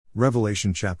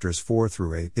Revelation chapters 4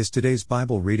 through 8 is today's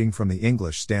Bible reading from the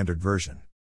English Standard Version.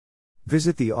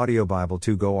 Visit the Audio Bible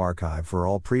to Go archive for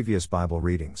all previous Bible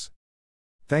readings.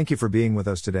 Thank you for being with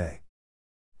us today.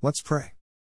 Let's pray.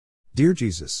 Dear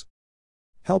Jesus,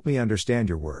 help me understand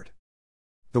your word.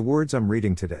 The words I'm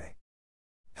reading today.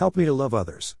 Help me to love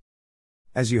others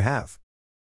as you have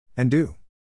and do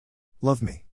love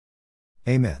me.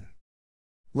 Amen.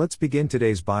 Let's begin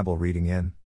today's Bible reading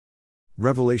in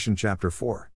Revelation chapter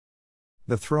 4.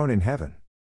 The throne in heaven.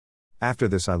 After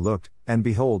this I looked, and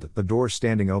behold, the door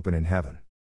standing open in heaven.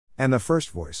 And the first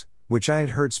voice, which I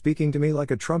had heard speaking to me like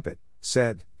a trumpet,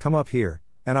 said, Come up here,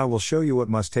 and I will show you what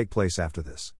must take place after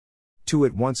this.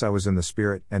 At once I was in the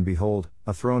Spirit, and behold,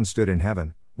 a throne stood in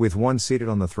heaven, with one seated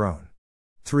on the throne.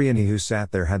 3 And he who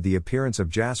sat there had the appearance of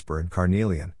jasper and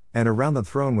carnelian, and around the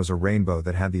throne was a rainbow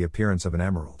that had the appearance of an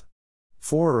emerald.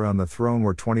 4 Around the throne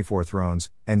were 24 thrones,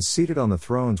 and seated on the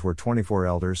thrones were 24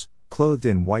 elders, clothed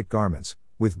in white garments,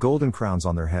 with golden crowns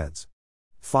on their heads.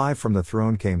 5 From the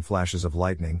throne came flashes of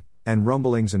lightning, and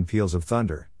rumblings and peals of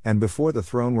thunder, and before the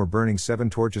throne were burning 7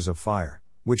 torches of fire,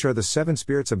 which are the 7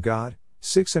 spirits of God.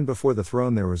 6 And before the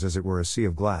throne there was as it were a sea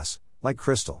of glass, like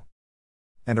crystal.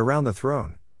 And around the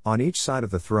throne, on each side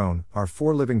of the throne, are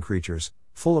 4 living creatures,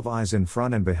 full of eyes in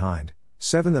front and behind.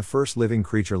 7 The first living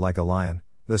creature like a lion,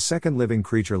 the second living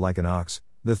creature like an ox,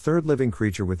 the third living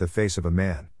creature with the face of a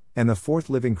man, and the fourth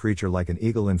living creature like an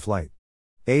eagle in flight.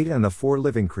 8 And the 4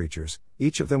 living creatures,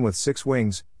 each of them with 6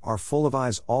 wings, are full of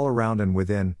eyes all around and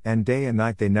within, and day and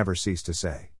night they never cease to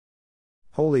say,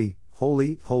 Holy,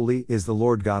 holy, holy is the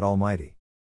Lord God Almighty,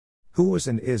 who was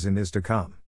and is to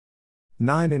come.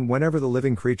 9 And whenever the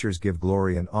living creatures give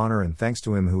glory and honor and thanks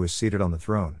to him who is seated on the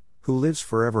throne, who lives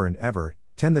forever and ever,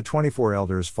 10 The 24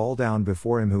 elders fall down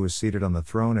before him who is seated on the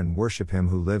throne and worship him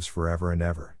who lives forever and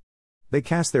ever. They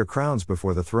cast their crowns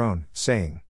before the throne,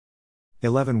 saying,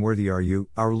 11 Worthy are you,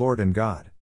 our Lord and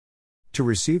God, to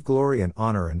receive glory and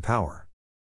honor and power.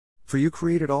 For you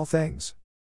created all things,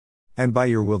 and by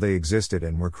your will they existed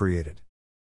and were created.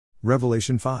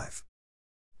 Revelation 5.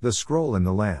 The scroll and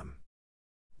the Lamb.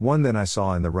 1 Then I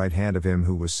saw in the right hand of him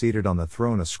who was seated on the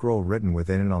throne a scroll written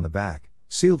within and on the back,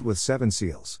 sealed with 7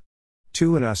 seals.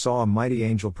 2 And I saw a mighty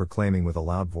angel proclaiming with a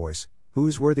loud voice, Who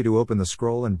is worthy to open the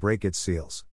scroll and break its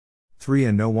seals? 3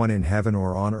 And no one in heaven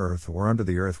or on earth or under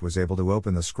the earth was able to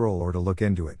open the scroll or to look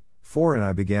into it. 4 And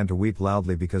I began to weep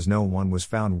loudly because no one was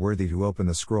found worthy to open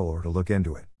the scroll or to look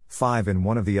into it. 5 And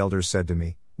one of the elders said to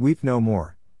me, Weep no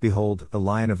more, behold, the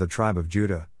Lion of the tribe of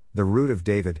Judah, the Root of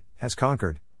David, has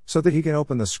conquered, so that he can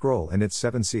open the scroll and its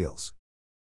 7 seals.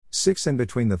 6 And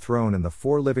between the throne and the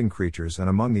 4 living creatures and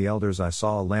among the elders I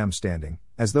saw a lamb standing,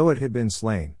 as though it had been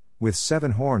slain, with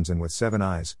 7 horns and with 7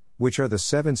 eyes, which are the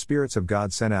 7 spirits of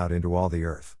God sent out into all the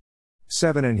earth.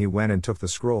 7 And he went and took the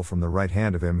scroll from the right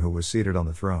hand of him who was seated on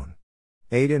the throne.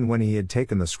 8 And when he had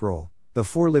taken the scroll, the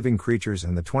 4 living creatures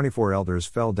and the 24 elders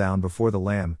fell down before the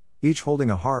Lamb, each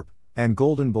holding a harp, and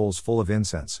golden bowls full of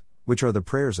incense, which are the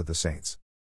prayers of the saints.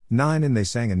 9 And they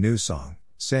sang a new song,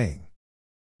 saying,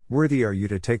 Worthy are you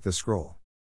to take the scroll,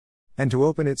 and to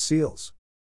open its seals.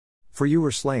 For you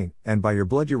were slain, and by your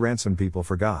blood you ransomed people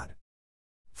for God,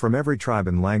 from every tribe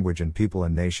and language and people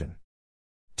and nation.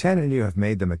 10 And you have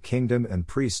made them a kingdom and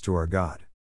priests to our God,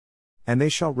 and they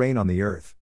shall reign on the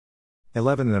earth.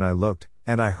 11 Then I looked,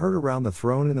 and I heard around the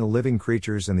throne and the living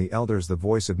creatures and the elders the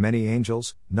voice of many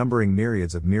angels, numbering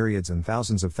myriads of myriads and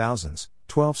thousands of thousands,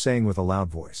 12 saying with a loud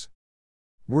voice,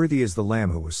 Worthy is the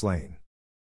Lamb who was slain,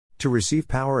 to receive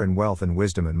power and wealth and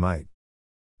wisdom and might,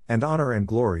 and honor and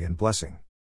glory and blessing.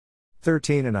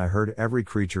 13 And I heard every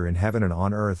creature in heaven and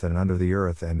on earth and under the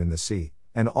earth and in the sea,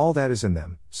 and all that is in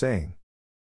them, saying,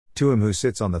 To him who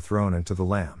sits on the throne and to the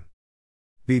Lamb,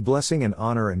 be blessing and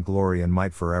honor and glory and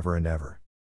might forever and ever.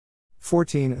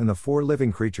 14 And the 4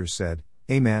 living creatures said,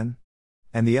 Amen.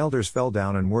 And the elders fell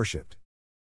down and worshipped.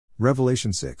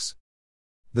 Revelation 6.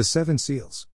 The 7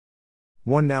 seals.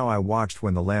 1 Now I watched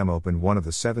when the Lamb opened one of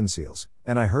the 7 seals,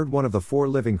 and I heard one of the 4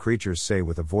 living creatures say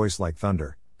with a voice like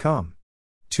thunder, Come.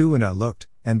 2 And I looked,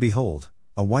 and behold,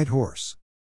 a white horse.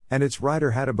 And its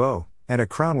rider had a bow, and a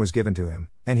crown was given to him,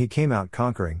 and he came out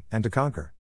conquering, and to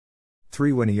conquer.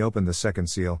 3 When he opened the second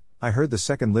seal, I heard the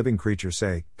second living creature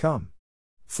say, Come.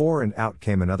 4 And out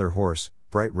came another horse,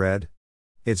 bright red.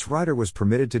 Its rider was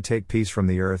permitted to take peace from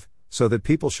the earth, so that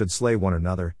people should slay one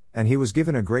another, and he was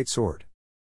given a great sword.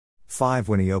 5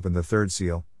 When he opened the third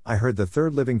seal, I heard the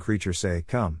third living creature say,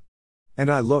 Come.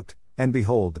 And I looked, and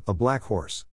behold, a black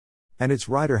horse. And its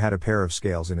rider had a pair of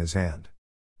scales in his hand.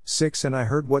 6 And I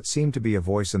heard what seemed to be a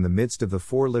voice in the midst of the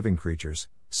 4 living creatures,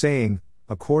 saying,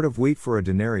 A quart of wheat for a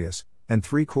denarius, and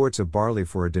 3 quarts of barley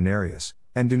for a denarius,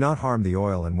 and do not harm the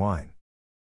oil and wine.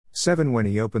 7 When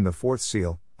he opened the 4th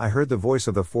seal, I heard the voice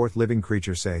of the 4th living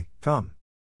creature say, Come.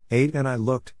 8 And I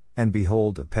looked, and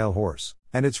behold a pale horse,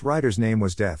 and its rider's name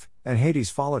was Death, and Hades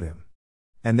followed him.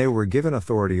 And they were given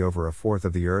authority over a fourth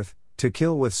of the earth, to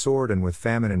kill with sword and with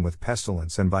famine and with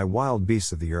pestilence and by wild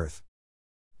beasts of the earth.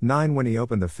 9 When he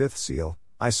opened the 5th seal,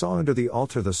 I saw under the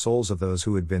altar the souls of those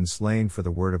who had been slain for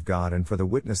the word of God and for the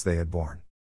witness they had borne.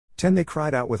 10 They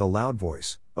cried out with a loud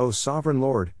voice, O sovereign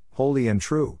Lord, holy and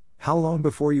true, how long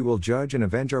before you will judge and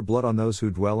avenge our blood on those who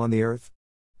dwell on the earth?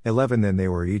 11 Then they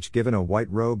were each given a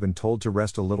white robe and told to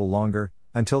rest a little longer,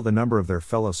 until the number of their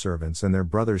fellow servants and their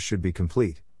brothers should be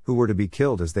complete, who were to be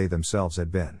killed as they themselves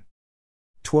had been.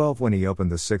 12 When he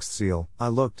opened the 6th seal, I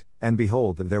looked, and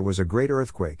behold there was a great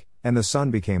earthquake, and the sun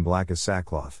became black as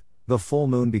sackcloth, the full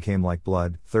moon became like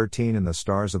blood. 13 And the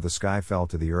stars of the sky fell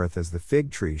to the earth as the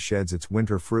fig tree sheds its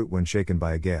winter fruit when shaken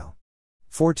by a gale.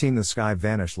 14 The sky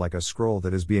vanished like a scroll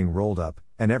that is being rolled up,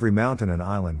 and every mountain and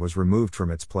island was removed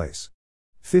from its place.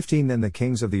 15 Then the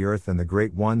kings of the earth and the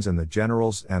great ones and the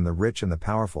generals and the rich and the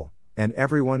powerful, and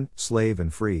everyone, slave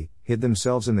and free, hid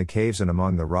themselves in the caves and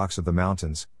among the rocks of the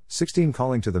mountains. 16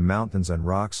 Calling to the mountains and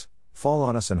rocks, Fall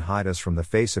on us and hide us from the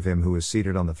face of him who is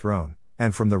seated on the throne,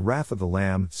 and from the wrath of the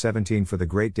Lamb. 17 For the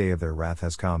great day of their wrath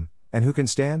has come, and who can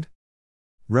stand?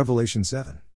 Revelation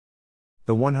 7.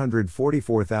 The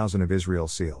 144,000 of Israel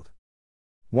sealed.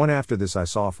 1 After this I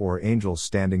saw 4 angels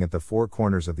standing at the 4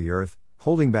 corners of the earth,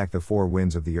 holding back the 4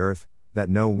 winds of the earth, that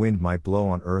no wind might blow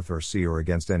on earth or sea or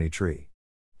against any tree.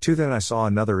 2 Then I saw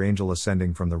another angel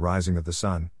ascending from the rising of the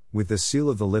sun, with the seal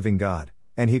of the living God,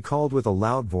 and he called with a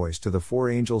loud voice to the 4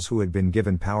 angels who had been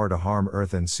given power to harm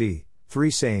earth and sea. 3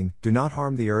 Saying, Do not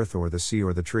harm the earth or the sea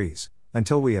or the trees,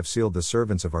 until we have sealed the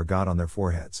servants of our God on their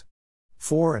foreheads.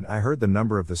 4 And I heard the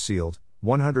number of the sealed,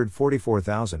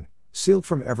 144,000, sealed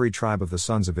from every tribe of the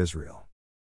sons of Israel.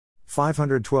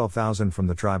 512,000 from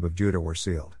the tribe of Judah were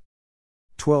sealed.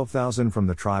 12,000 from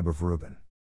the tribe of Reuben.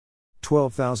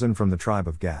 12,000 from the tribe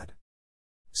of Gad.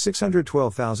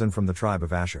 612,000 from the tribe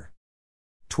of Asher.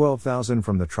 12,000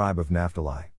 from the tribe of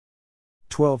Naphtali.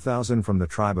 12,000 from the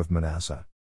tribe of Manasseh.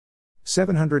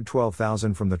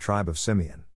 712,000 from the tribe of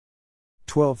Simeon.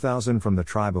 12,000 from the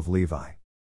tribe of Levi.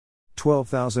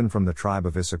 12,000 from the tribe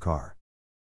of Issachar.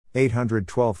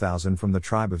 812,000 from the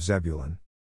tribe of Zebulun.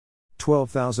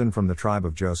 12,000 from the tribe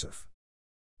of Joseph.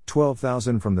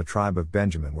 12,000 from the tribe of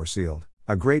Benjamin were sealed,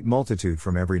 a great multitude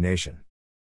from every nation.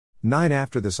 9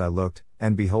 After this I looked,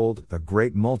 and behold, a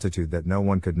great multitude that no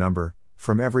one could number,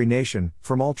 from every nation,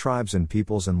 from all tribes and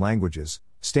peoples and languages,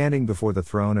 standing before the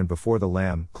throne and before the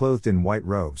Lamb, clothed in white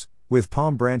robes, with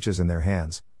palm branches in their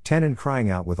hands. 10 And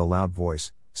crying out with a loud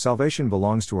voice, Salvation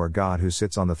belongs to our God who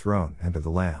sits on the throne and to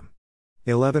the Lamb.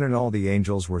 11 And all the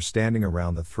angels were standing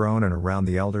around the throne and around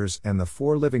the elders and the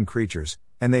 4 living creatures,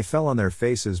 and they fell on their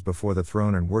faces before the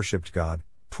throne and worshipped God.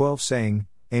 12 Saying,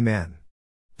 Amen.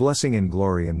 Blessing and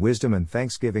glory and wisdom and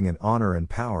thanksgiving and honor and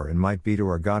power and might be to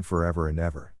our God forever and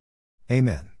ever.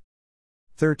 Amen.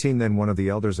 13 Then one of the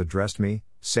elders addressed me,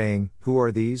 saying, Who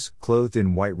are these, clothed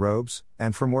in white robes,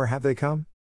 and from where have they come?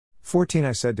 14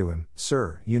 I said to him,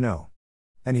 Sir, you know.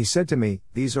 And he said to me,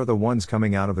 These are the ones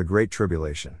coming out of the great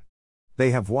tribulation.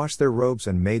 They have washed their robes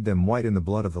and made them white in the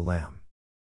blood of the Lamb.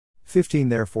 15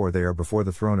 Therefore they are before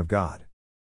the throne of God,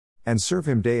 and serve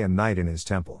him day and night in his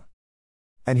temple.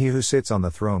 And he who sits on the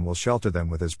throne will shelter them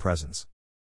with his presence.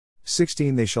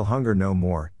 16 They shall hunger no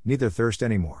more, neither thirst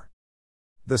any more.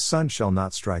 The sun shall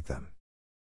not strike them,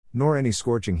 nor any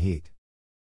scorching heat.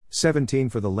 17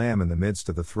 For the Lamb in the midst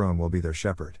of the throne will be their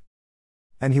shepherd,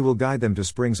 and he will guide them to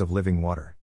springs of living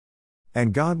water.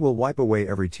 And God will wipe away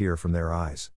every tear from their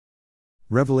eyes.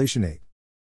 Revelation 8.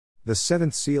 The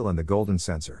 7th seal and the golden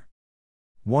censer.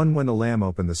 1 When the Lamb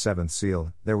opened the 7th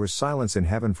seal, there was silence in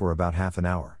heaven for about half an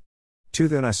hour. 2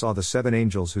 Then I saw the 7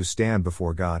 angels who stand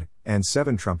before God, and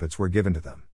 7 trumpets were given to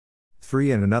them.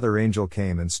 3 And another angel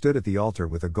came and stood at the altar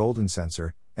with a golden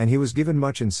censer, and he was given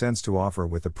much incense to offer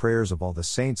with the prayers of all the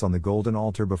saints on the golden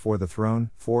altar before the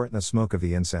throne. 4 And the smoke of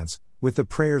the incense, with the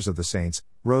prayers of the saints,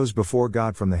 rose before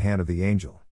God from the hand of the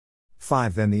angel.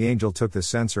 5 Then the angel took the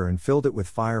censer and filled it with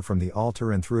fire from the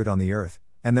altar and threw it on the earth,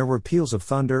 and there were peals of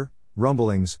thunder,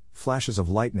 rumblings, flashes of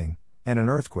lightning, and an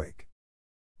earthquake.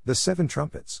 The 7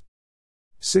 trumpets.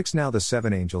 6 Now the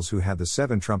 7 angels who had the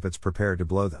 7 trumpets prepared to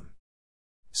blow them.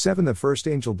 7 The first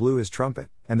angel blew his trumpet,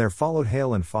 and there followed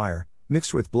hail and fire,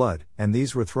 mixed with blood, and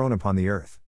these were thrown upon the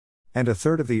earth. And a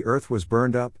third of the earth was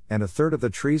burned up, and a third of the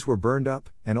trees were burned up,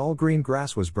 and all green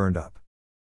grass was burned up.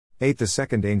 8 The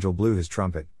second angel blew his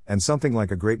trumpet, and something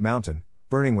like a great mountain,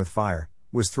 burning with fire,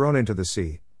 was thrown into the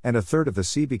sea, and a third of the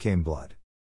sea became blood.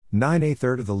 9 A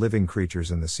third of the living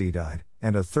creatures in the sea died,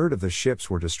 and a third of the ships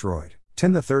were destroyed.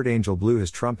 10 The third angel blew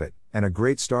his trumpet, and a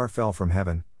great star fell from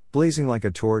heaven, blazing like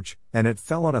a torch, and it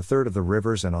fell on a third of the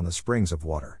rivers and on the springs of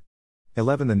water.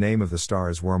 11 The name of the star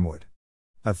is wormwood.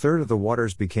 A third of the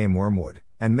waters became wormwood,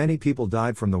 and many people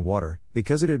died from the water,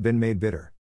 because it had been made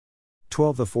bitter.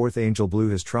 12 The fourth angel blew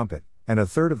his trumpet, and a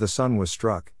third of the sun was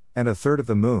struck, and a third of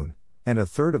the moon, and a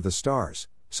third of the stars,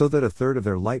 so that a third of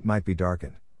their light might be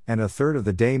darkened, and a third of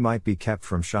the day might be kept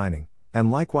from shining,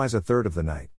 and likewise a third of the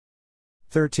night.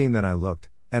 13 Then I looked,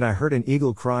 and I heard an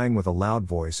eagle crying with a loud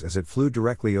voice as it flew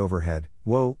directly overhead,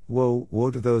 Woe, woe,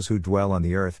 woe to those who dwell on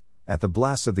the earth, at the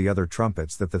blasts of the other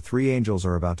trumpets that the 3 angels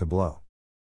are about to blow.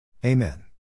 Amen.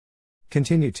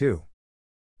 Continue to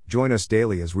join us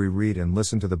daily as we read and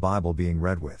listen to the Bible being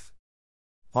read with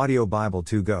Audio Bible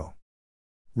to Go.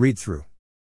 Read through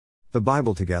the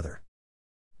Bible together.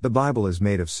 The Bible is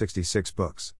made of 66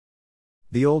 books.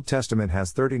 The Old Testament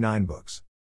has 39 books.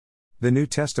 The New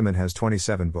Testament has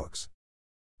 27 books.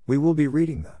 We will be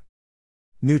reading the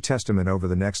New Testament over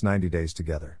the next 90 days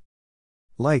together.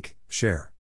 Like,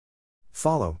 share,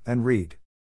 follow, and read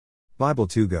Bible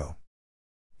to Go.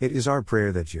 It is our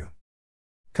prayer that you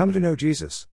come to know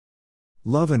Jesus,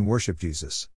 love and worship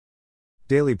Jesus,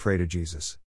 daily pray to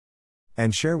Jesus,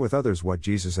 and share with others what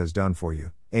Jesus has done for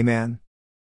you. Amen.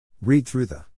 Read through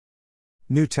the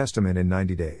New Testament in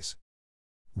 90 days.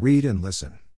 Read and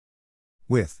listen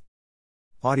with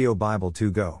Audio Bible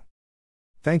to Go.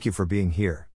 Thank you for being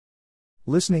here,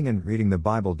 listening and reading the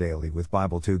Bible daily with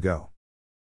Bible to Go.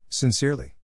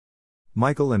 Sincerely,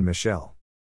 Michael and Michelle.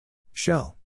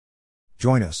 Shell.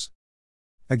 Join us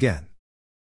again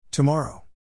tomorrow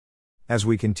as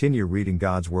we continue reading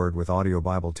God's Word with Audio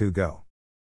Bible to Go.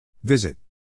 Visit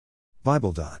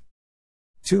bible.togo.us